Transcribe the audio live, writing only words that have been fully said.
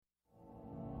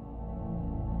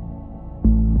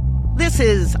This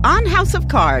is On House of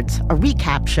Cards, a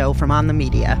recap show from On the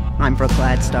Media. I'm Brooke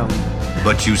Gladstone.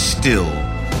 But you still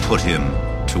put him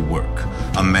to work.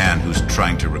 A man who's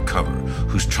trying to recover,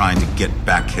 who's trying to get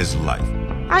back his life.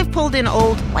 I've pulled in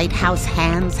old White House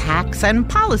hands, hacks, and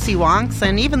policy wonks,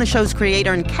 and even the show's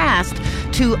creator and cast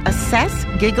to assess,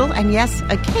 giggle, and yes,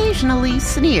 occasionally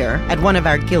sneer at one of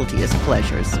our guiltiest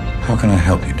pleasures. How can I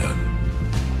help you, Doug?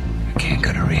 I can't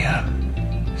go to rehab.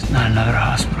 It's not another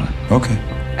hospital. Okay.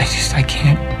 I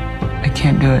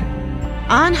can't do it.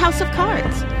 On House of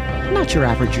Cards, not your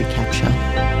average recap show.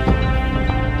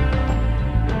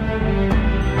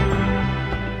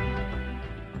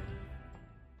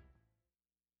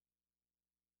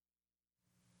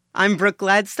 I'm Brooke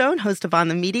Gladstone, host of On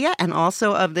the Media and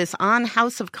also of this On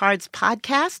House of Cards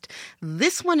podcast.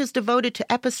 This one is devoted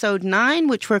to episode 9,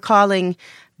 which we're calling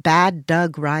Bad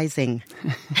Doug Rising.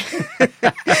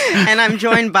 And I'm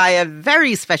joined by a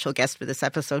very special guest for this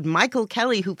episode, Michael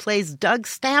Kelly, who plays Doug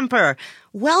Stamper.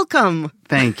 Welcome.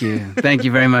 Thank you. Thank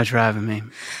you very much for having me.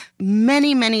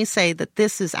 Many say that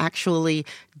this is actually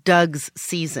Doug's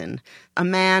season. A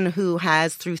man who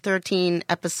has, through 13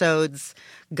 episodes,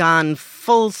 gone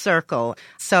full circle.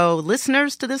 So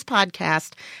listeners to this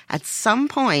podcast, at some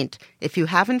point, if you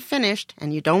haven't finished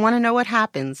and you don't want to know what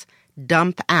happens,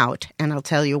 dump out, and I'll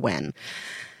tell you when.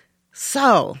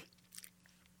 So,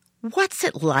 what's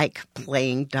it like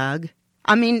playing Doug?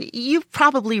 I mean, you've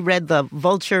probably read the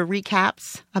Vulture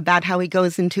recaps about how he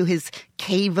goes into his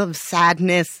cave of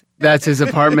sadness. That's his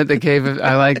apartment, the cave of...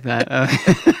 I like that.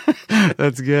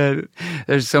 That's good.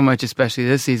 There's so much, especially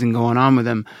this season, going on with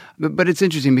him. But it's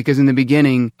interesting because in the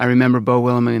beginning, I remember Beau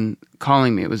Willimon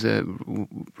calling me. It was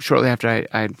shortly after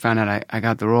I found out I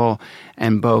got the role,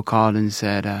 and Beau called and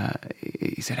said,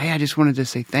 hey, I just wanted to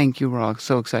say thank you. We're all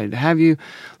so excited to have you.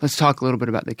 Let's talk a little bit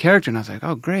about the character. And I was like,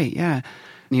 oh, great, yeah.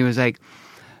 And he was like,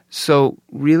 so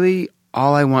really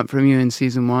all I want from you in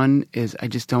season 1 is I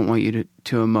just don't want you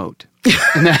to emote.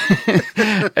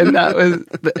 and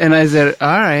I said, all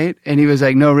right. And he was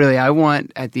like, no, really, I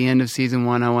want, at the end of season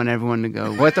 1, I want everyone to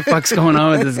go, what the fuck's going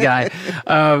on with this guy?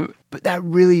 But that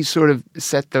really sort of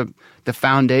set the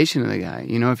foundation of the guy.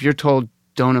 You know, if you're told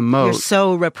don't emote. You're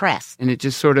so repressed. And it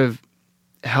just sort of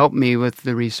helped me with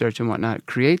the research and whatnot,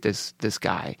 create this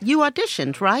guy. You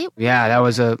auditioned, right? Yeah, that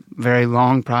was a very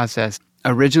long process.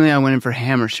 Originally, I went in for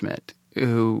Hammerschmidt,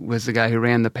 who was the guy who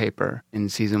ran the paper in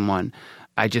season 1.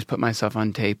 I just put myself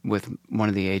on tape with one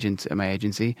of the agents at my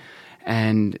agency,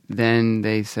 and then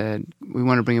they said, we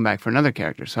want to bring him back for another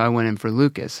character. So I went in for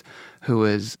Lucas, who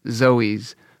was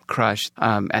Zoe's crush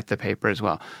at the paper as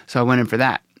well. So I went in for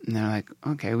that. And they're like,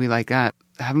 okay, we like that.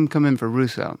 Have him come in for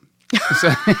Russo. So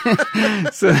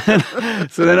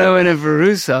then I went in for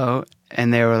Russo,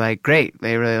 and they were like, great,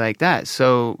 they really like that.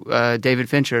 So David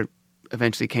Fincher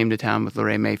eventually came to town with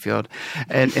Lorraine Mayfield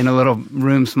in a little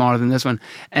room smaller than this one.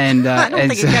 And I don't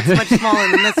think it gets much smaller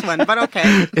than this one, but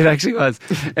okay. It actually was.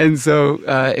 And so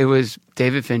it was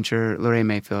David Fincher, Lorraine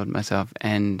Mayfield, myself,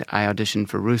 and I auditioned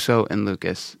for Russo and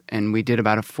Lucas. And we did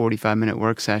about a 45-minute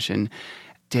work session.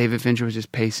 David Fincher was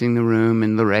just pacing the room,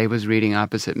 and Lorraine was reading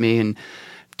opposite me, and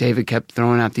David kept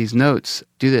throwing out these notes.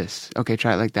 Do this. Okay,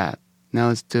 try it like that. Now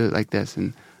let's do it like this.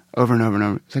 And over and over and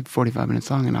over. It's like 45 minutes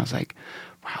long, and I was like,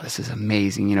 wow, this is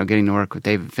amazing, you know, getting to work with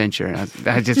David Fincher. And I was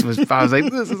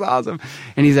like, this is awesome.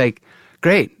 And he's like,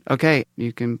 great, okay,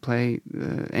 you can play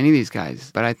any of these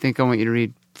guys, but I think I want you to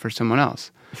read for someone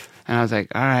else. And I was like,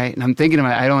 all right. And I'm thinking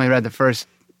I'd only read the first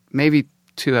maybe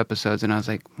 2 episodes, and I was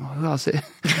like, well, who else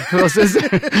is there?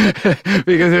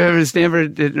 Because remember,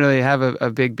 Stanford didn't really have a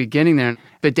big beginning there.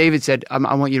 But David said,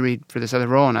 I want you to read for this other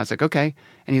role. And I was like, okay.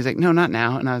 And he was like, no, not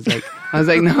now. And I was like,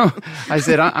 no. I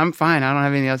said, I'm fine. I don't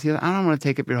have anything else. He was like, I don't want to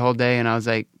take up your whole day. And I was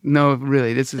like, no,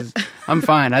 really, I'm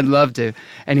fine. I'd love to.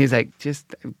 And he's like,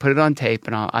 just put it on tape,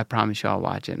 and I promise you I'll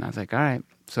watch it. And I was like, all right.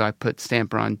 So I put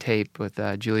Stamper on tape with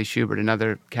Julie Schubert,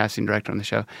 another casting director on the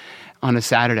show, on a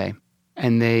Saturday.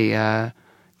 And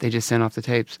they just sent off the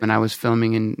tapes. And I was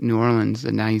filming in New Orleans,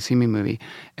 the Now You See Me movie.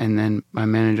 And then my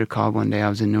manager called one day. I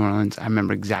was in New Orleans. I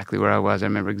remember exactly where I was. I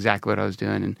remember exactly what I was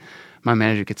doing. And my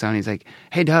manager gets on. He's like,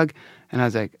 hey, Doug. And I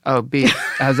was like, oh, B.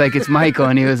 I was like, it's Michael.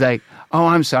 And he was like, oh,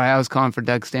 I'm sorry. I was calling for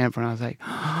Doug Stamper. And I was like,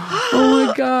 oh,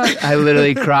 my God. I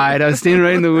literally cried. I was standing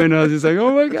right in the window. I was just like,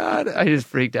 oh, my God. I just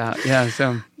freaked out. Yeah,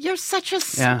 so. You're such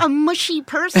a mushy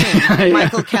person,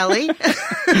 Michael Kelly.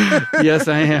 Yes,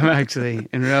 I am, actually.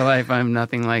 In real life, I'm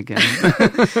nothing like him.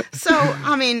 So,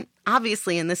 I mean,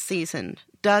 obviously in this season,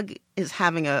 Doug is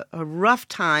having a rough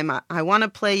time. I want to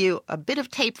play you a bit of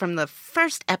tape from the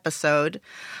first episode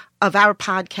of our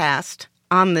podcast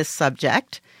on this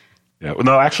subject. Yeah. Well,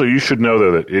 no, actually, you should know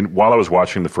though that while I was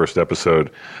watching the first episode,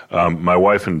 my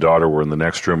wife and daughter were in the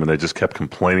next room, and they just kept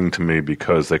complaining to me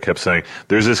because they kept saying,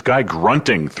 "There's this guy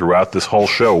grunting throughout this whole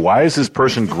show. Why is this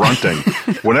person grunting?"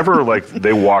 Whenever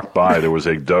they walked by, there was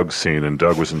a Doug scene, and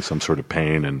Doug was in some sort of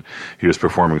pain, and he was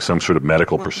performing some sort of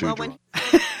medical procedure.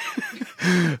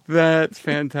 That's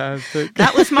fantastic.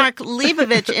 That was Mark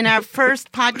Leibovich in our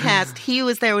first podcast. He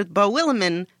was there with Beau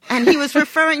Willimon, and he was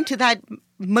referring to that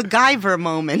MacGyver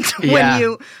moment when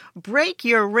you break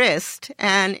your wrist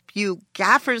and you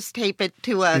gaffer's tape it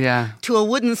to a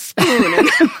wooden spoon.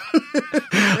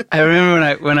 I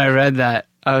remember when I read that,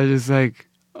 I was just like,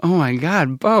 "Oh my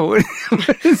God, Beau,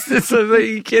 what is this?" I was like, "Are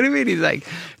you kidding me?" And he's like,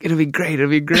 "It'll be great, it'll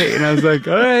be great." And I was like,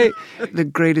 "All right." The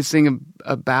greatest thing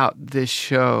about this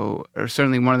show, or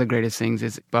certainly one of the greatest things,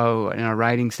 is Beau and our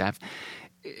writing staff.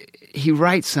 He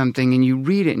writes something and you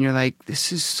read it and you're like,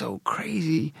 "This is so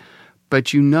crazy."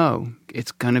 But you know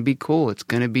it's going to be cool. It's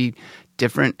going to be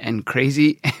different and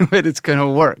crazy, but it's going to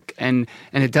work. And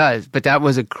it does. But that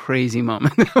was a crazy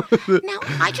moment. Now,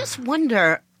 I just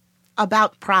wonder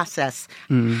about process.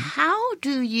 How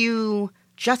do you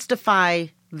justify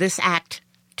this act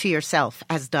to yourself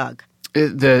as Doug?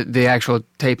 The actual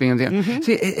taping of the...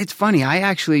 See, it's funny. I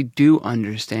actually do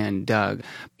understand Doug.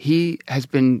 He has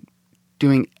been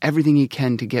doing everything he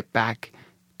can to get back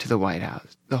to the White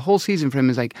House. The whole season for him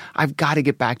is like, I've got to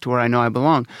get back to where I know I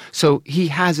belong. So he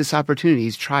has this opportunity.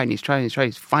 He's tried and he's tried and he's tried.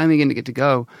 He's finally going to get to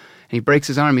go. And he breaks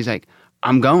his arm. He's like,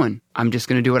 I'm going. I'm just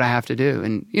going to do what I have to do.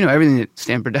 And, everything that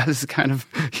Stamper does is kind of,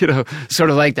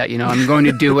 sort of like that. I'm going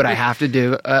to do what I have to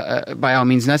do by all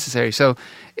means necessary. So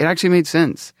it actually made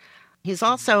sense. He's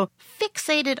also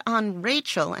fixated on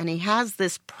Rachel, and he has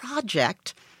this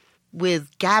project with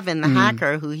Gavin, the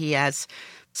hacker, who he has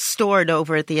stored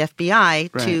over at the FBI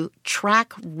to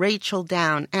track Rachel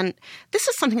down. And this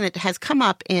is something that has come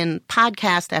up in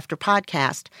podcast after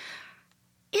podcast.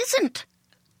 Isn't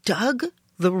Doug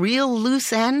the real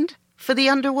loose end for the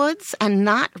Underwoods and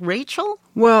not Rachel?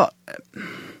 Well,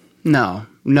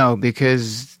 no,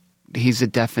 because he's the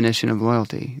definition of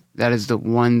loyalty. That is the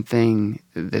one thing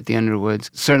that the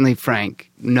Underwoods, certainly Frank,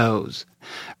 knows.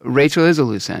 Rachel is a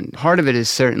loose end. Part of it is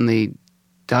certainly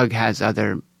Doug has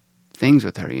other things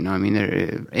with her,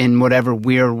 in whatever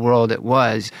weird world it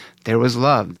was, there was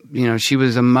love. She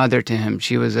was a mother to him.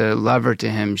 She was a lover to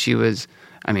him. She was,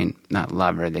 not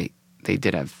lover. They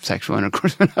did have sexual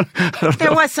intercourse. I don't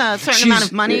there know. Was a certain amount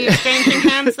of money exchanging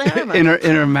hands there. But... in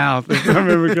her mouth, if I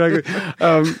remember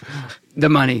correctly. The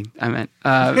money, I meant.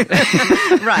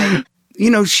 Right.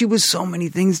 She was so many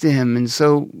things to him, and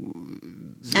so...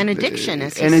 An addiction,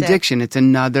 as he said. An addiction. It's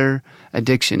another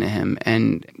addiction to him,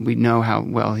 and we know how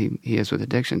well he is with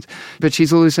addictions. But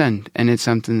she's a loose end, and it's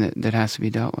something that has to be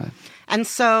dealt with. And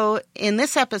so in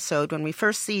this episode, when we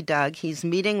first see Doug, he's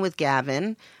meeting with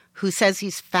Gavin, who says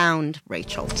he's found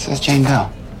Rachel. It says Jane Doe.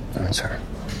 That's her.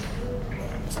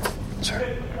 It's her.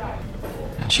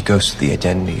 And she goes to the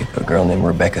identity of a girl named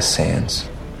Rebecca Sands.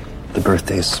 The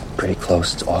birthday's pretty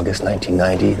close. It's August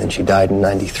 1990. Then she died in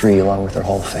 93 along with her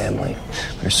whole family.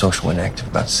 But her social went active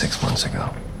about 6 months ago.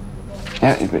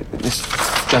 Yeah, this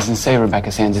doesn't say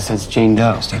Rebecca Sands. It says Jane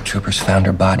Doe. State troopers found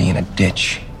her body in a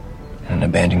ditch in an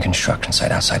abandoned construction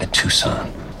site outside of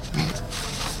Tucson.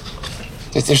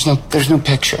 There's no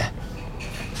picture.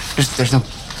 There's no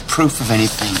proof of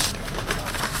anything.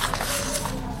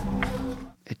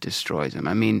 It destroys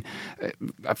him.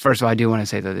 First of all, I do want to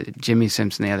say that Jimmy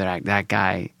Simpson, the other act, that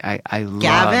guy, I love.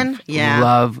 Gavin?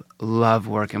 Yeah. Love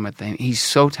working with him. He's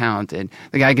so talented.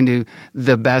 The guy can do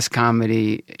the best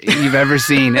comedy you've ever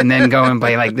seen and then go and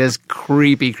play like this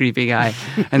creepy guy.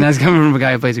 And that's coming from a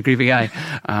guy who plays a creepy guy.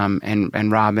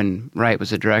 And Robin Wright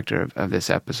was the director of this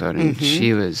episode, and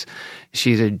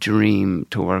she's a dream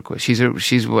to work with.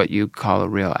 She's what you call a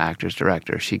real actor's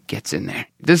director. She gets in there.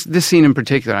 This scene in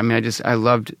particular, I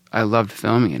loved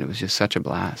filming it. It was just such a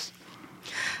blast.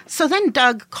 So then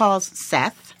Doug calls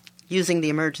Seth using the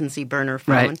emergency burner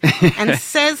phone and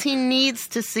says he needs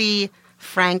to see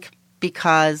Frank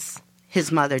because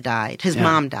his mother died. His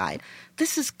mom died.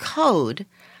 This is code.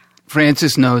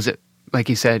 Francis knows it. Like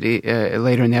he said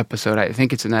later in the episode, I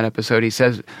think it's in that episode, he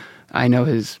says, I know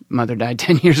his mother died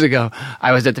 10 years ago.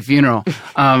 I was at the funeral.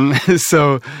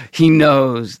 So he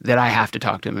knows that I have to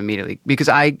talk to him immediately because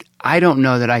I don't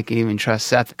know that I can even trust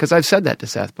Seth, because I've said that to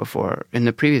Seth before in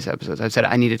the previous episodes. I've said,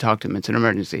 I need to talk to him. It's an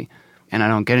emergency. And I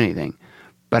don't get anything.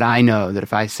 But I know that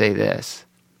if I say this,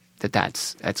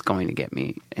 that's going to get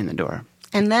me in the door.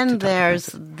 And then there's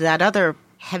that other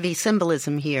heavy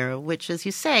symbolism here, which, as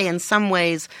you say, in some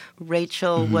ways,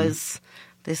 Rachel was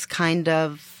this kind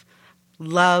of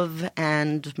love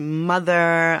and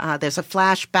mother. There's a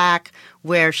flashback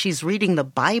where she's reading the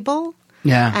Bible.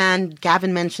 Yeah. And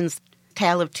Gavin mentions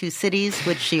Tale of Two Cities,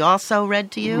 which she also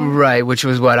read to you. Right, which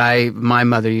was what my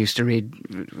mother used to read.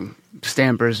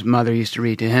 Stamper's mother used to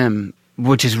read to him,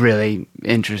 which is really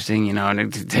interesting, and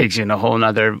it takes you in a whole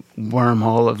other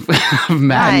wormhole of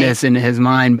madness into his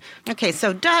mind. Okay,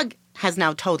 so Doug has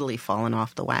now totally fallen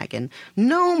off the wagon.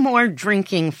 No more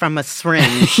drinking from a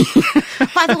syringe.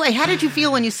 By the way, how did you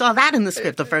feel when you saw that in the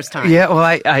script the first time? Yeah,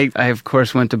 well, I of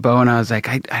course went to Bo and I was like,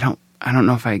 I don't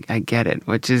know if I get it,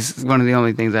 which is one of the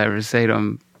only things I ever say to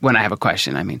him when I have a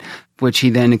question, which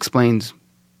he then explains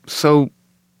so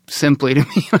simply to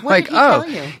me. What did he tell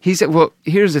you? He said, well,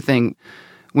 here's the thing.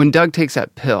 When Doug takes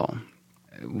that pill,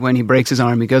 when he breaks his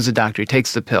arm, he goes to the doctor, he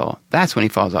takes the pill. That's when he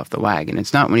falls off the wagon.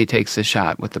 It's not when he takes the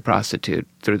shot with the prostitute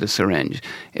through the syringe.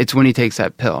 It's when he takes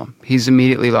that pill. He's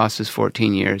immediately lost his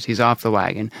 14 years. He's off the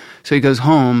wagon. So he goes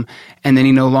home, and then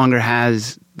he no longer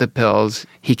has the pills.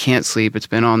 He can't sleep. It's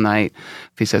been all night.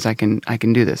 He says, I can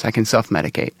do this. I can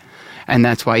self-medicate. And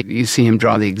that's why you see him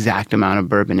draw the exact amount of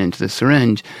bourbon into the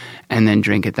syringe and then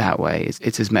drink it that way.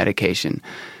 It's his medication.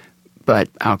 But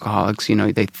alcoholics,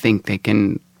 they think they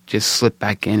can just slip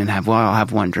back in and I'll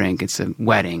have one drink. It's a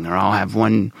wedding, or I'll have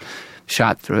one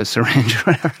shot through a syringe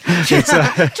or whatever.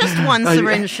 Just one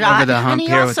syringe shot. And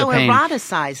he also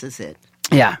eroticizes it.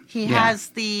 Yeah. He has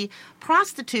the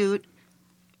prostitute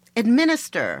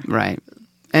administer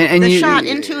and the shot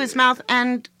into his mouth,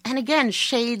 and again,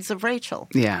 shades of Rachel.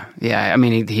 Yeah.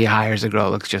 He hires a girl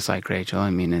who looks just like Rachel.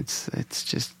 It's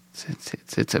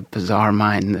a bizarre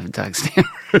mind of Doug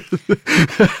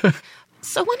Stamper.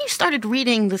 So when you started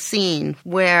reading the scene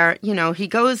where, he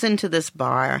goes into this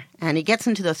bar and he gets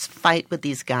into this fight with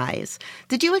these guys,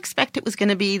 did you expect it was going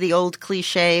to be the old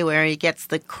cliche where he gets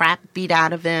the crap beat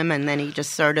out of him and then he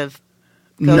just sort of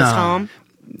goes home?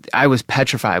 I was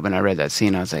petrified when I read that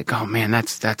scene. I was like, oh man,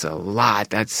 that's a lot.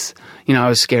 That's, I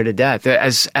was scared to death,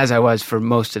 as I was for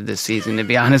most of this season, to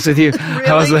be honest with you. Really?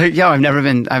 I was like,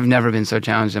 I've never been so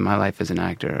challenged in my life as an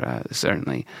actor,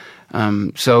 certainly.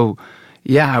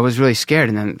 Yeah, I was really scared.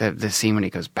 And then the scene when he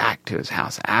goes back to his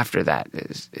house after that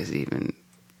is even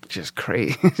just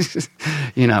crazy.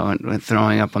 And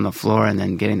throwing up on the floor and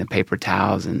then getting the paper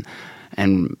towels and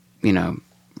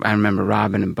I remember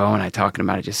Robin and Bo and I talking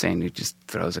about it, just saying he just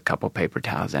throws a couple paper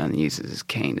towels down and uses his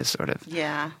cane to sort of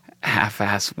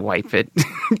half-ass wipe it,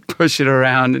 push it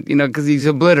around, because he's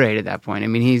obliterated at that point.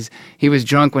 He was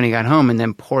drunk when he got home and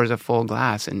then pours a full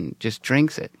glass and just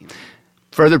drinks it.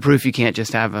 Further proof you can't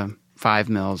just have 5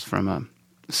 mils from a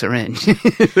syringe.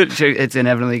 It's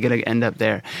inevitably going to end up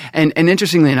there. And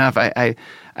interestingly enough, I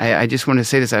just want to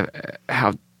say this,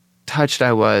 how touched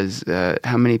I was,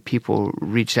 how many people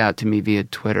reached out to me via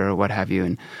Twitter or what have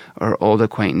you, or old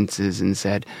acquaintances and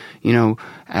said,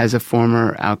 as a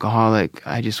former alcoholic,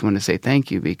 I just want to say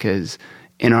thank you, because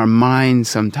in our minds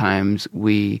sometimes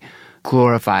we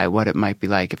glorify what it might be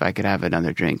like if I could have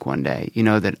another drink one day.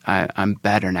 That I'm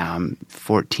better now. I'm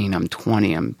 14, I'm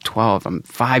 20, I'm 12, I'm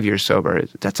 5 years sober.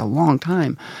 That's a long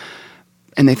time.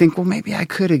 And they think, well, maybe I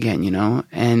could again,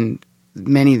 And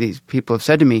many of these people have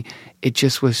said to me, it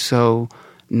just was so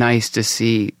nice to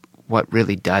see what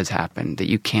really does happen, that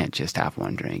you can't just have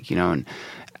one drink, And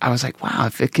I was like, wow,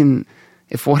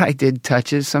 if what I did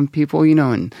touches some people,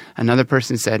 and another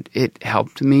person said it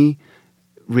helped me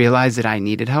realize that I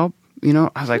needed help, I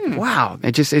was like, wow,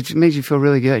 it makes you feel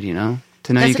really good,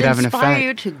 to know you could have an effect. Does it inspire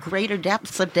you to greater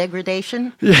depths of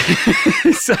degradation? Yeah,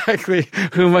 exactly.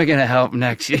 Who am I going to help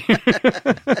next year?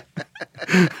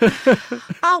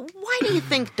 Why do you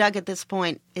think Doug at this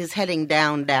point is heading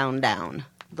down, down, down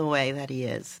the way that he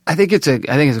is? I think it's a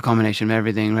culmination of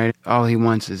everything, right? All he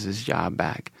wants is his job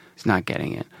back. He's not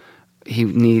getting it. He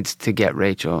needs to get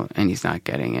Rachel, and he's not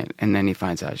getting it. And then he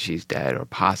finds out she's dead, or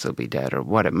possibly dead, or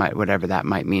whatever that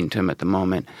might mean to him at the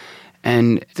moment.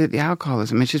 And the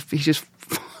alcoholism, he's just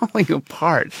falling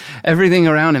apart. Everything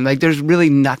around him, there's really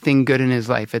nothing good in his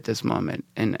life at this moment.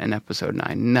 In episode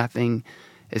 9, nothing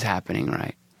is happening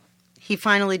right. He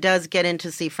finally does get in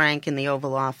to see Frank in the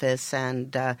Oval Office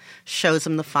and shows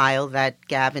him the file that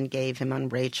Gavin gave him on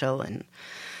Rachel. And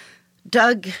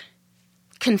Doug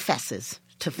confesses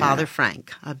to Father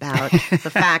Frank about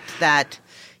the fact that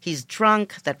he's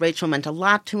drunk, that Rachel meant a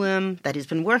lot to him, that he's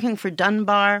been working for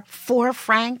Dunbar for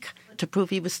Frank to prove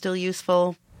he was still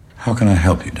useful. How can I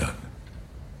help you, Doug?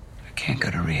 I can't go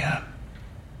to rehab.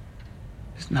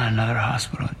 There's not another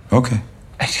hospital. Okay.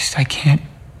 I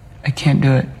can't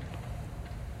do it.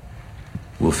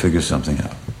 We'll figure something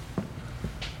out.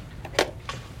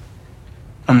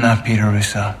 I'm not Peter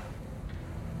Russo.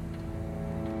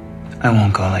 I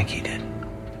won't go like he did.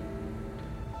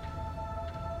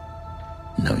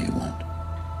 No, you won't.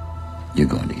 You're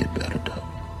going to get better, Doug.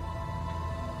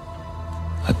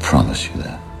 I promise you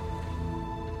that.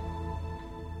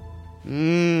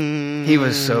 He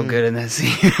was so good in that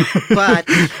scene. But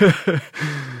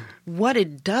what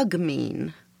did Doug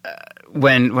mean?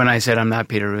 When I said I'm not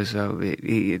Peter Russo,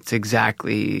 it's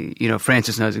exactly,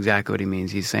 Francis knows exactly what he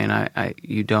means. He's saying,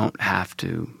 you don't have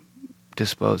to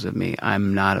dispose of me.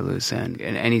 I'm not a loose end.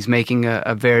 And he's making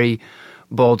a very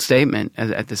bold statement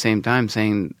at the same time,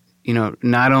 saying,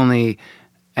 not only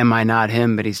am I not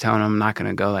him, but he's telling him I'm not going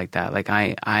to go like that. Like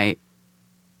I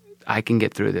can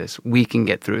get through this. We can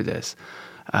get through this.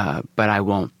 But I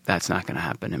won't. That's not going to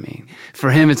happen to me.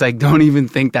 For him, it's like, don't even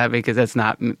think that, because that's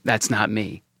not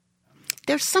me.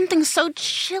 There's something so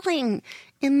chilling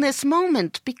in this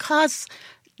moment because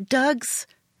Doug's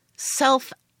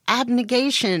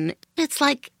self-abnegation, it's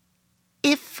like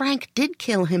if Frank did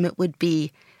kill him, it would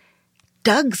be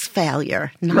Doug's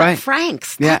failure, not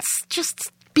Frank's. That's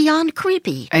just beyond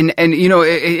creepy. And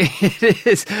it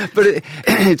is. But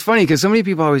it's funny because so many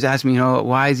people always ask me,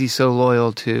 why is he so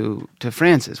loyal to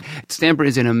Francis? Stamper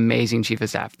is an amazing chief of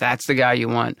staff. That's the guy you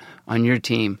want on your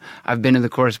team. I've been to the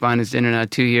Correspondents' Dinner now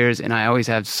 2 years, and I always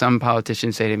have some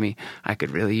politician say to me, I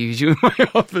could really use you in my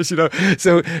office,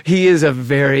 So he is a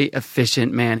very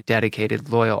efficient man, dedicated,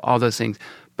 loyal, all those things.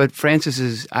 But Francis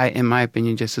is, in my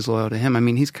opinion, just as loyal to him. I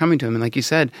mean, he's coming to him, and like you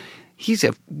said, he's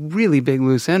a really big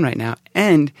loose end right now,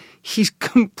 and he's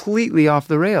completely off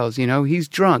the rails. He's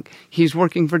drunk. He's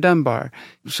working for Dunbar.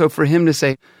 So for him to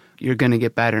say, "You're going to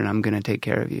get better, and I'm going to take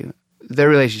care of you," their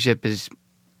relationship is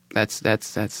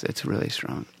it's really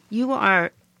strong. You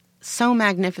are so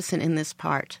magnificent in this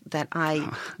part that I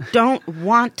don't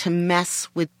want to mess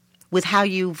with how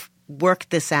you've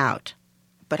worked this out.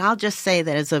 But I'll just say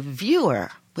that as a viewer,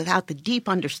 without the deep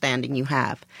understanding you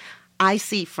have, I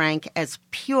see Frank as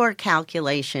pure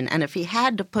calculation. And if he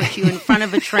had to put you in front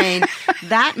of a train,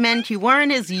 that meant you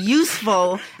weren't as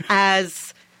useful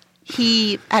as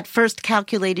he at first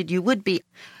calculated you would be.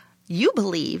 You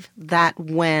believe that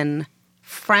when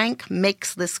Frank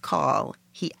makes this call,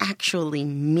 he actually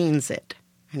means it.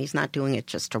 And he's not doing it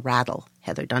just to rattle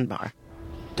Heather Dunbar.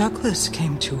 Douglas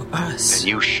came to us. And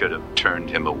you should have turned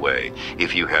him away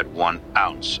if you had 1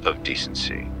 ounce of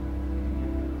decency.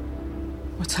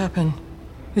 What's happened?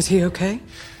 Is he okay?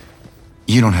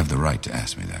 You don't have the right to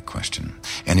ask me that question.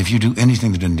 And if you do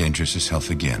anything that endangers his health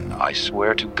again, I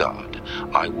swear to God,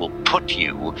 I will put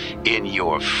you in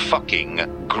your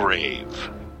fucking grave.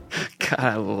 God,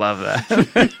 I love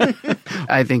that.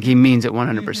 I think he means it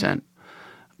 100%.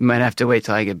 You might have to wait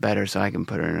till I get better so I can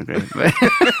put her in a grave.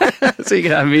 So you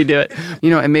can have me do it.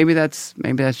 And maybe that's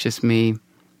just me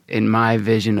in my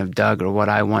vision of Doug, or what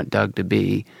I want Doug to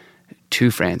be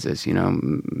to Francis.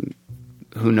 Who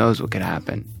knows what could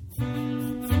happen.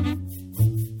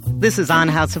 This is On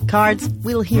House of Cards.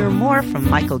 We'll hear more from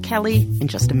Michael Kelly in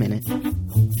just a minute.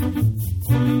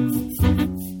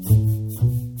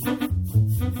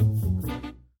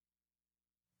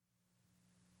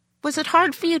 Was it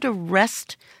hard for you to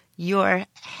rest your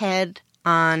head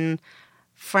on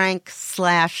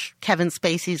Frank/Kevin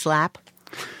Spacey's lap?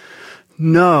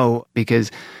 No,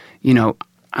 because,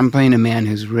 I'm playing a man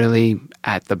who's really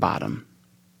at the bottom.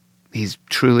 He's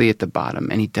truly at the bottom,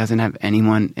 and he doesn't have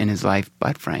anyone in his life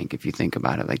but Frank, if you think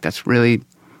about it. Like, that's really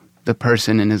the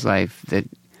person in his life that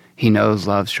he knows,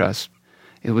 loves, trusts.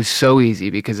 It was so easy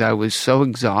because I was so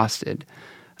exhausted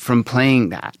from playing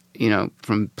that,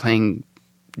 from playing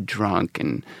drunk,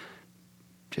 and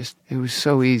just, it was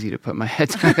so easy to put my head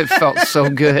down. It felt so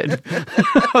good.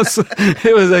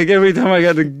 It was like every time I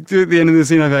got to do the end of the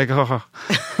scene, I'd be like, oh,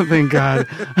 thank God.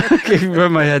 I can put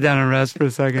my head down and rest for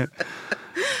a second.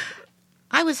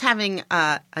 I was having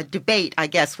a debate, I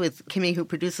guess, with Kimmy, who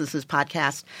produces this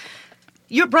podcast.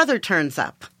 Your brother turns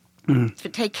up to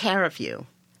take care of you,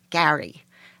 Gary.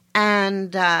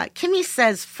 And Kimmy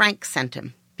says Frank sent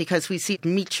him because we see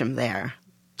Meacham there.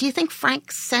 Do you think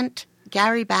Frank sent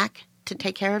Gary back to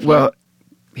take care of you? Well,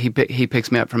 he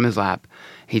picks me up from his lap.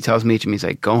 He tells Meacham, he's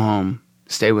like, go home,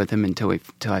 stay with him until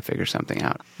I figure something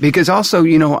out. Because also,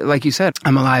 like you said,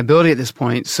 I'm a liability at this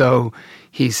point. So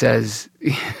he says,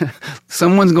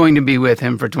 someone's going to be with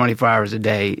him for 24 hours a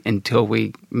day until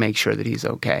we make sure that he's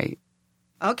okay.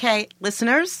 Okay,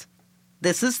 listeners,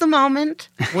 this is the moment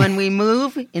when we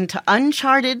move into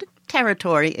uncharted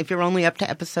territory if you're only up to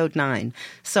episode 9.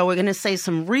 So we're going to say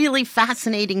some really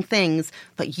fascinating things,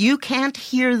 but you can't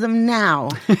hear them now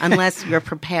unless you're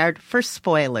prepared for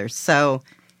spoilers. So,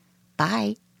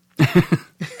 bye.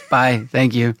 Bye.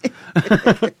 Thank you.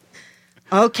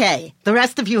 Okay, the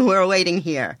rest of you who are waiting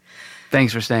here.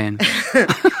 Thanks for staying.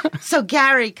 So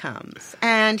Gary comes,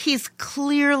 and he's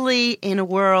clearly in a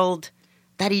world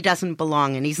that he doesn't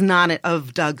belong in. He's not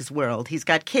of Doug's world. He's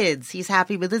got kids. He's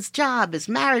happy with his job. His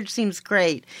marriage seems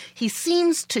great. He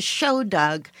seems to show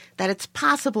Doug that it's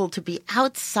possible to be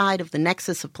outside of the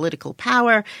nexus of political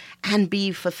power and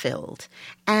be fulfilled.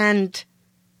 And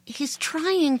he's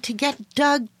trying to get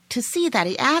Doug to see that.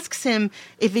 He asks him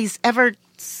if he's ever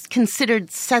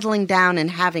considered settling down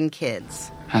and having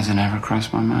kids. Hasn't ever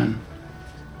crossed my mind.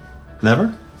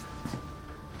 Never?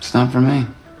 It's not for me.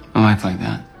 A life like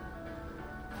that.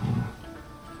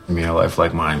 You mean a life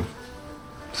like mine?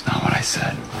 It's not what I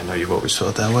said. I know you've always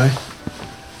felt that way.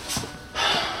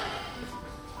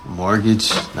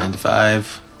 Mortgage, 9 to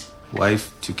 5,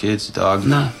 wife, 2 kids, a dog.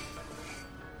 No.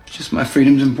 It's just my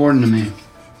freedom's important to me.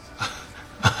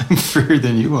 I'm freer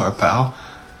than you are, pal.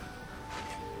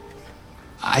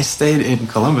 I stayed in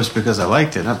Columbus because I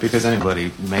liked it, not because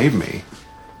anybody made me.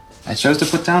 I chose to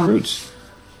put down roots.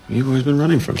 You've always been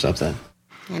running from something.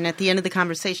 And at the end of the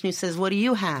conversation, he says, what do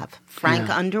you have? Frank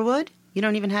Underwood? You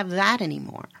don't even have that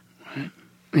anymore.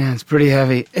 Yeah, it's pretty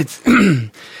heavy. It's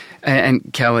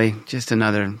and Kelly, just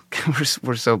another.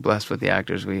 We're so blessed with the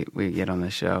actors we get on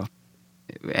this show.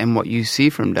 And what you see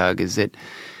from Doug is that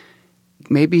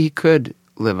maybe he could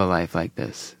live a life like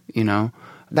this, you know?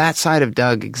 That side of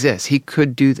Doug exists. He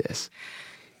could do this.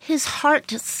 His heart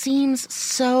just seems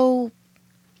so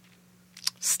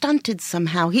stunted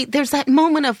somehow. There's that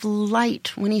moment of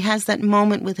light when he has that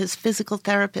moment with his physical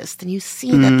therapist, and you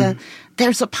see that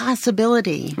there's a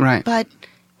possibility. Right. But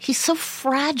he's so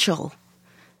fragile.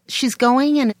 She's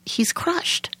going, and he's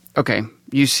crushed. Okay,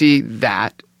 you see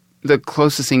that. The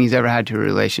closest thing he's ever had to a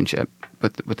relationship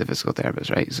with the physical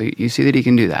therapist, right? So you see that he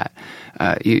can do that.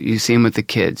 You see him with the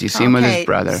kids. You see him with his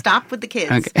brother. Stop with the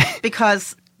kids. Okay.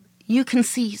 Because you can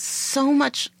see so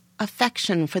much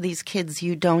affection for these kids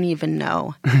you don't even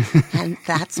know. And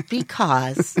that's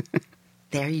because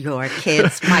they're your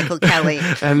kids, Michael Kelly.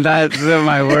 And that's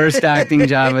my worst acting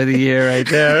job of the year right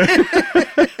there.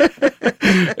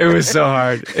 It was so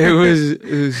hard. It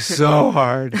was so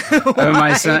hard.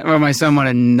 My son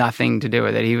wanted nothing to do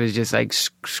with it. He was just like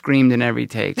screamed in every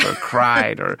take or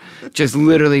cried or just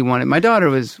literally wanted. My daughter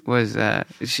was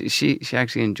she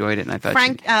actually enjoyed it, and I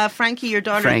thought Frankie, your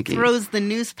daughter, throws the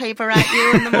newspaper at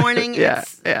you in the morning. Yeah.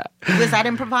 Was that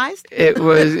improvised? It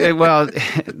was. Well,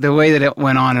 the way that it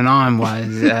went on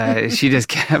was she just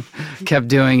kept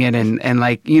doing it, and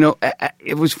like, you know,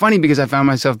 it was funny because I found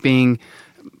myself being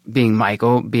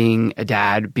Michael, being a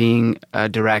dad, being a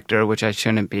director, which I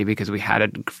shouldn't be because we had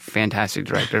a fantastic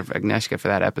director, Agnieszka, for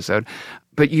that episode.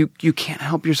 But you can't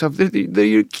help yourself. They're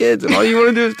your kids, and all you want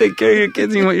to do is take care of your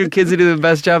kids, and you want your kids to do the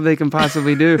best job they can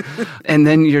possibly do. And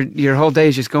then your whole day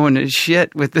is just going to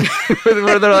shit with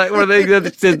where they're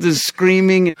just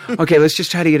screaming. Okay, let's just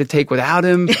try to get a take without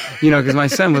him, you know, because my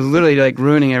son was literally like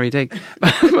ruining every take.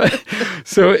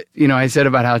 So, you know, I said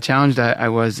about how challenged I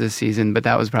was this season, but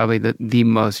that was probably the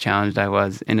most challenged I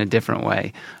was in a different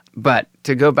way. But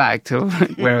to go back to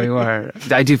where we were,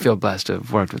 I do feel blessed to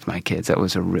have worked with my kids. That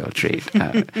was a real treat.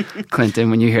 Clinton,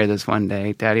 when you hear this one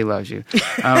day, Daddy loves you.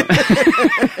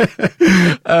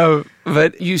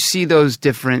 But you see those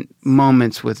different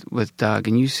moments with Doug,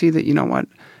 and you see that, you know what?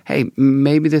 Hey,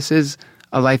 maybe this is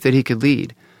a life that he could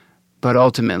lead. But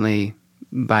ultimately,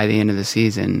 by the end of the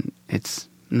season, it's,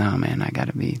 no, man, I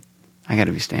gotta be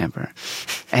Stamper,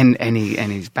 and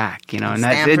he's back, you know, and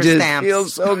that it just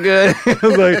feels so good.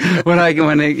 Like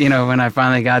when I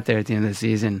finally got there at the end of the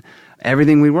season,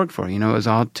 everything we worked for, you know, it was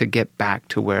all to get back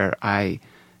to where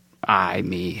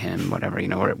me, him, whatever, you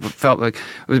know, where it felt like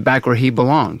it was back where he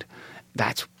belonged.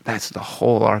 That's the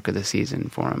whole arc of the season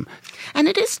for him. And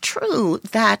it is true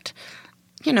that,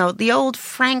 you know, the old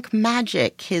Frank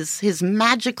magic, his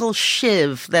magical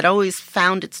shiv that always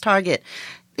found its target.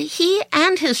 He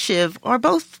and his shiv are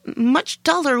both much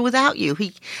duller without you.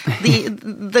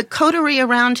 The coterie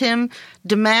around him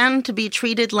demand to be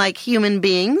treated like human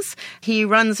beings. He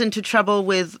runs into trouble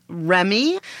with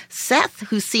Remy. Seth,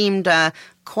 who seemed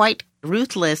quite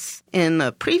ruthless in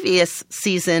the previous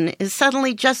season, is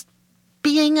suddenly just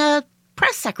being a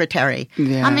press secretary.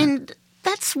 Yeah. I mean,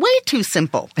 that's way too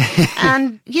simple.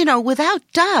 And, you know, without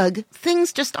Doug,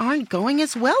 things just aren't going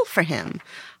as well for him.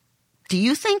 Do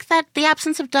you think that the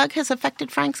absence of Doug has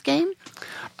affected Frank's game?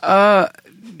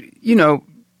 You know,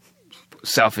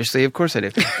 selfishly, of course I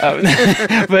do.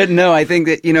 But no, I think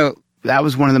that, you know, that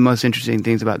was one of the most interesting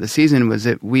things about the season was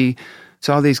that we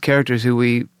saw these characters who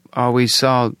we always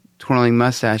saw twirling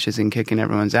mustaches and kicking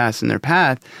everyone's ass in their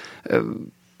path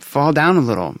fall down a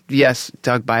little. Yes,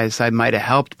 Doug by his side might have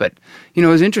helped, but, it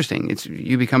was interesting.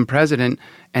 You become president,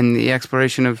 and the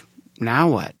exploration of now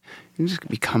what? You just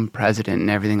become president, and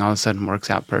everything all of a sudden works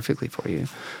out perfectly for you,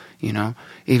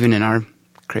 even in our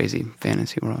crazy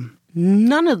fantasy world.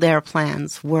 None of their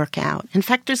plans work out. In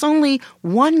fact, there's only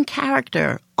one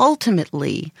character,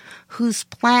 ultimately, whose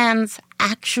plans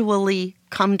actually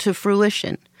come to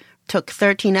fruition. Took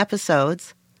 13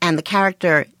 episodes, and the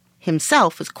character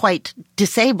himself was quite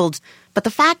disabled. But the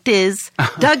fact is,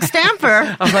 Doug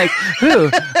Stamper... I'm like,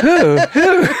 who?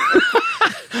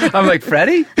 I'm like,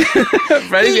 Freddie?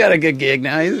 Freddie's got a good gig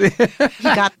now. He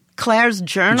got Claire's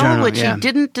journal, which yeah. he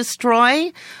didn't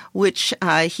destroy, which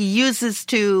he uses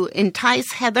to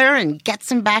entice Heather and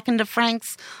gets him back into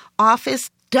Frank's office.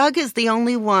 Doug is the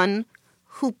only one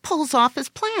who pulls off his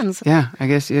plans. Yeah, I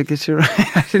guess you're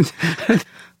right.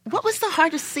 What was the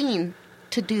hardest scene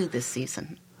to do this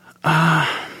season?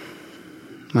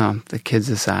 Well, the kids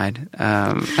aside,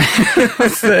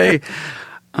 let's say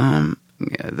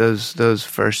those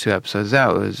first 2 episodes,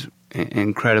 that was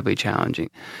incredibly challenging.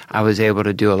 I was able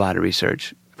to do a lot of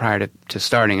research prior to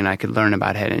starting, and I could learn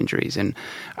about head injuries. And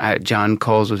John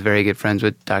Coles was very good friends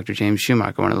with Dr. James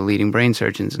Schumacher, one of the leading brain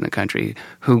surgeons in the country,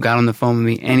 who got on the phone with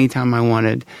me anytime I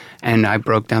wanted, and I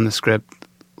broke down the script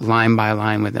line by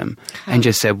line with him and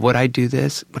just said, would I do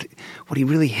this? Would he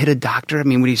really hit a doctor? I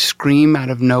mean, would he scream out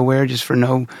of nowhere just for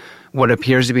what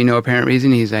appears to be no apparent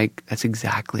reason? He's like, that's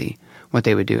exactly what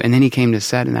they would do. And then he came to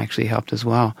set and actually helped as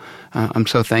well. I'm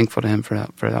so thankful to him for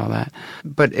all that.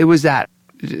 But it was that,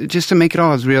 just to make it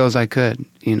all as real as I could,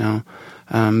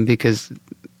 because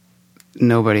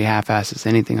nobody half-asses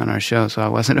anything on our show, so I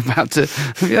wasn't about to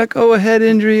be like, oh, a head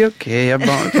injury, okay, I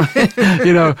bumped.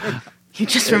 You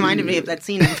just reminded me of that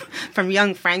scene from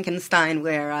Young Frankenstein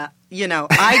where,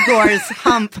 Igor's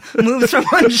hump moves from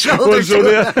one shoulder to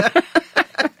another.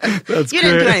 That's You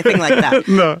didn't do anything like that.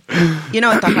 No. You know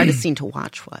what the hardest scene to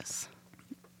watch was?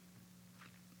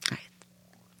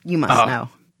 You must know.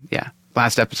 Yeah.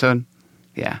 Last episode?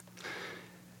 Yeah.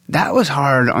 That was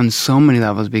hard on so many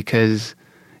levels because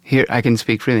here, I can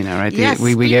speak freely now, right? Yes,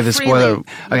 we gave the spoiler.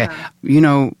 Freely. Okay.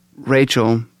 Yeah.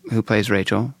 Rachel, who plays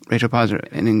Rachel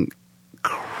Posner, an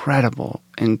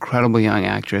incredible young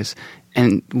actress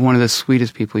and one of the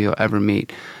sweetest people you'll ever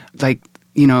meet. Like,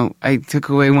 I took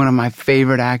away one of my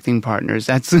favorite acting partners.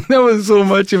 That was so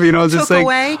much of it. Just took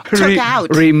away, took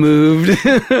out. Removed.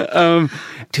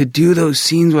 To do those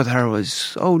scenes with her was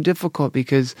so difficult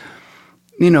because,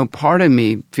 part of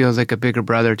me feels like a bigger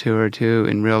brother to her too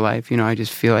in real life. I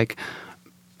just feel like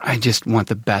I just want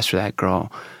the best for that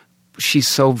girl. She's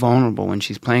so vulnerable when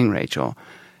she's playing Rachel.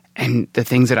 And the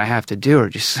things that I have to do are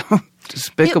just so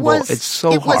despicable. It's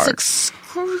so hard. It was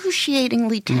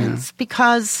excruciatingly tense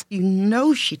because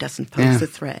she doesn't pose a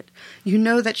threat. You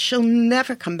know that she'll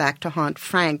never come back to haunt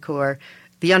Frank or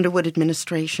the Underwood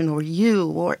administration or you,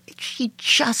 or she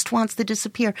just wants to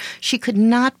disappear. She could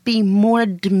not be more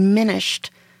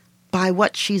diminished by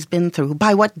what she's been through,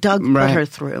 by what Doug put her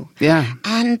through. Yeah.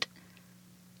 And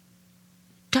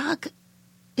Doug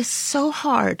is so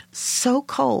hard, so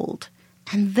cold.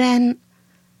 And then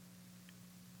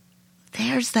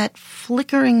there's that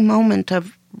flickering moment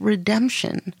of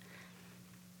redemption.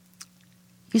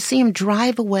 You see him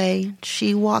drive away,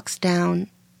 she walks down,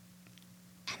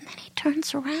 and then he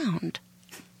turns around.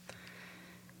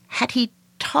 Had he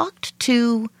talked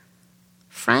to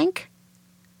Frank?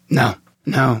 No.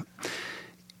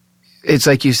 It's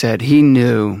like you said, he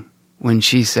knew when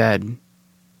she said,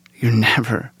 you're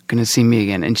never going to see me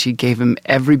again. And she gave him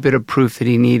every bit of proof that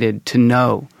he needed to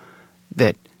know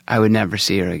that I would never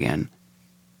see her again.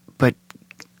 But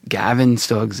Gavin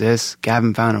still exists.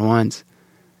 Gavin found her once.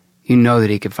 You know that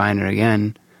he could find her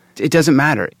again. It doesn't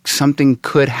matter. Something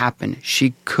could happen.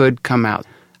 She could come out.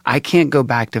 I can't go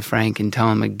back to Frank and tell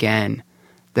him again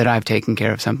that I've taken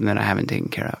care of something that I haven't taken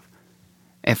care of.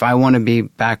 If I want to be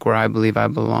back where I believe I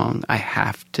belong, I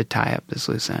have to tie up this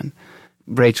loose end.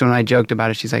 Rachel and I joked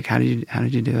about it. She's like, how did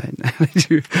you do it?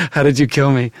 How did you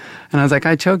kill me? And I was like,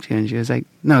 I choked you. And she was like,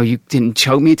 no, you didn't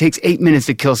choke me. It takes 8 minutes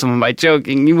to kill someone by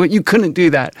choking. You couldn't do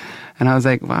that. And I was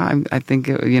like, well, I think,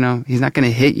 he's not going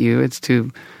to hit you.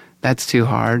 That's too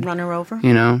hard. Run her over?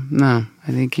 No,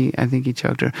 I think he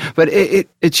choked her. But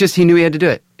it's just, he knew he had to do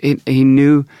it. He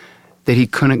knew that he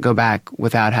couldn't go back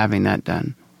without having that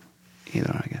done.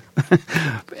 Either, I guess.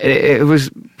 it was,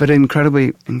 but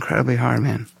incredibly hard,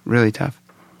 man. Really tough.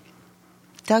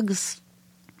 Doug's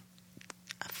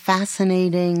a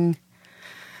fascinating,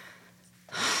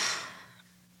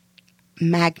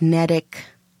 magnetic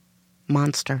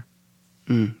monster.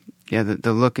 Yeah,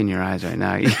 the look in your eyes right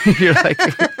now. You're like,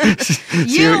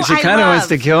 she I kind of wants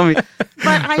to kill me. But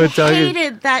I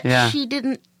hated that she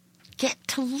didn't get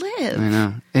to live. I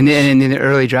know. And in the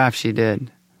early draft, she did.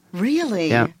 Really?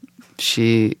 Yeah.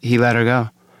 He let her go.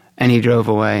 And he drove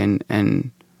away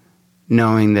and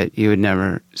knowing that you would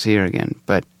never see her again.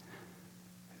 But,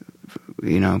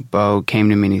 Bo came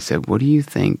to me and he said, what do you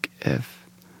think if...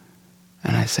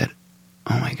 And I said,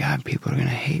 oh my God, people are going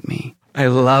to hate me. I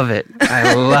love it.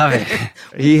 I love it.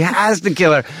 He has to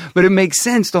kill her. But it makes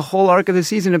sense. The whole arc of the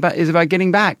season is about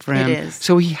getting back for him. It is.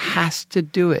 So he has to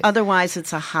do it. Otherwise,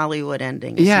 it's a Hollywood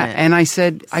ending, isn't it? And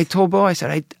I told Bo, I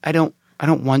said, I don't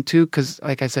want to because,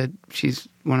 like I said, she's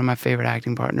one of my favorite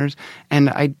acting partners.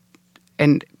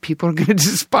 And people are going to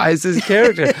despise this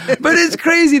character. But it's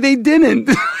crazy. They didn't.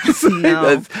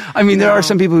 No. There are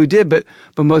some people who did, but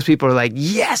most people are like,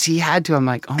 yes, he had to. I'm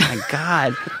like, oh, my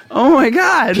God. Oh, my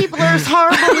God. People are as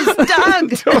horrible as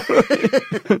Doug.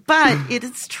 Totally. But it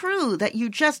is true that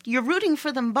you're rooting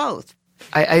for them both.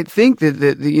 I think that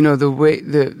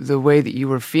the way that you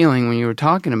were feeling when you were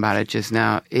talking about it just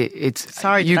now, it's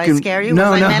sorry. Did I scare you? Was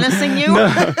I menacing you?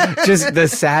 No, just the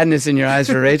sadness in your eyes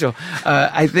for Rachel.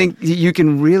 I think you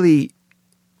can really.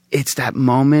 It's that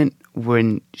moment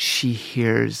when she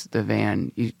hears the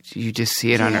van. You just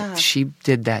see it on her. She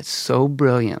did that so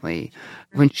brilliantly.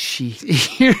 When she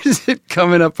hears it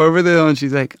coming up over the hill, and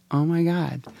she's like, "Oh my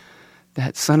God."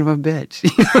 That son of a bitch.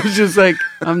 It's just like,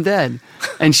 I'm dead.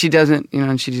 And she doesn't,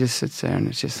 and she just sits there and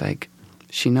it's just like,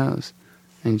 she knows.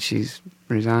 And she's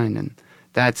resigned. And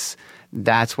that's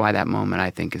why that moment I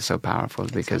think is so powerful,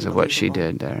 because of what she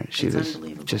did there. She was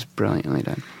just brilliantly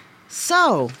done.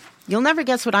 So, you'll never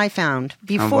guess what I found.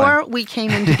 Before we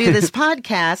came in to do this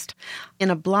podcast, in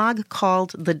a blog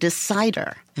called The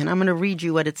Decider, and I'm going to read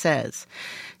you what it says.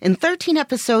 In 13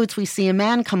 episodes, we see a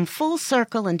man come full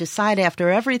circle and decide after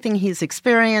everything he's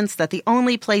experienced that the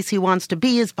only place he wants to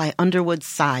be is by Underwood's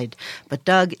side. But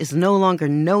Doug is no longer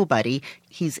nobody.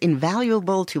 He's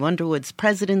invaluable to Underwood's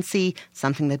presidency,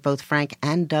 something that both Frank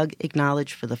and Doug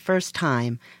acknowledge for the first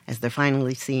time as they're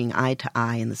finally seeing eye to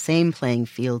eye in the same playing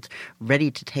field,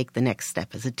 ready to take the next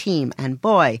step as a team. And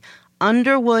boy,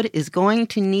 Underwood is going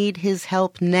to need his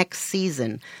help next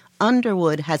season.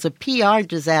 Underwood has a PR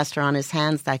disaster on his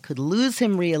hands that could lose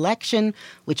him re-election,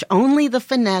 which only the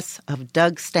finesse of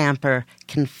Doug Stamper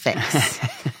can fix.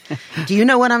 Do you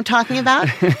know what I'm talking about?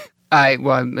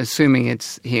 I'm assuming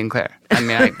it's he and Claire.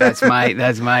 That's my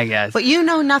guess. But you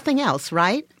know nothing else,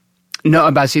 right? No,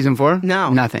 about season 4?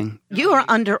 No. Nothing. You were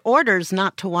under orders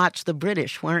not to watch The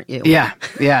British, weren't you? Yeah.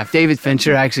 David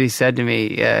Fincher actually said to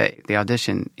me, the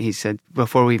audition, he said,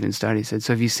 before we even started, he said,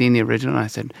 so have you seen the original? And I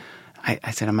said,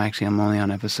 I'm only on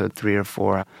episode 3 or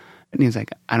 4. And he was like,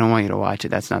 I don't want you to watch it.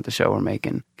 That's not the show we're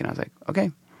making. And I was like,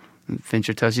 okay. And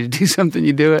Fincher tells you to do something,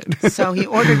 you do it. So he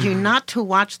ordered you not to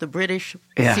watch the British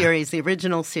series, the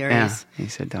original series. Yeah. He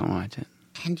said, don't watch it.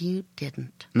 And you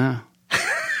didn't. No.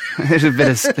 I guess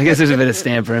there's a bit of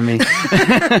Stamper in me.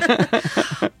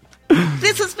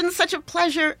 This has been such a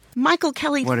pleasure. Michael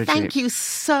Kelly, thank you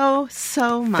so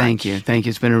much. Thank you.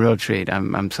 It's been a real treat.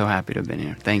 I'm so happy to have been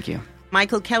here. Thank you.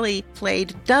 Michael Kelly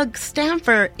played Doug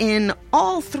Stamper in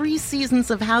all 3 seasons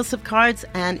of House of Cards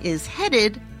and is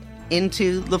headed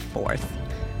into the 4th.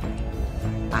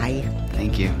 Bye.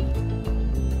 Thank you.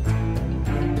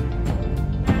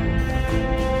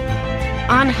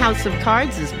 On House of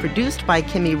Cards is produced by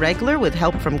Kimmy Regler with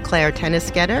help from Claire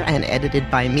Tennisgetter and edited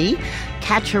by me.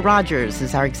 Katja Rogers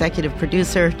is our executive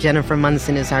producer. Jennifer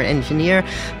Munson is our engineer.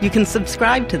 You can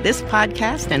subscribe to this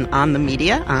podcast and On the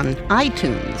Media on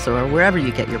iTunes or wherever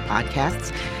you get your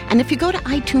podcasts. And if you go to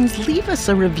iTunes, leave us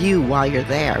a review while you're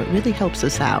there. It really helps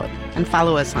us out. And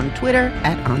follow us on Twitter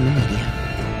 @OnTheMedia.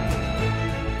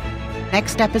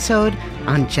 Next episode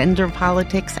on gender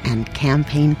politics and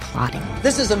campaign plotting.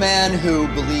 This is a man who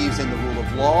believes in the rule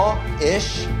of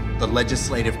law-ish, the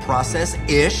legislative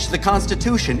process-ish, the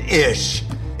Constitution-ish.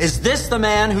 Is this the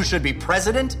man who should be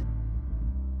president?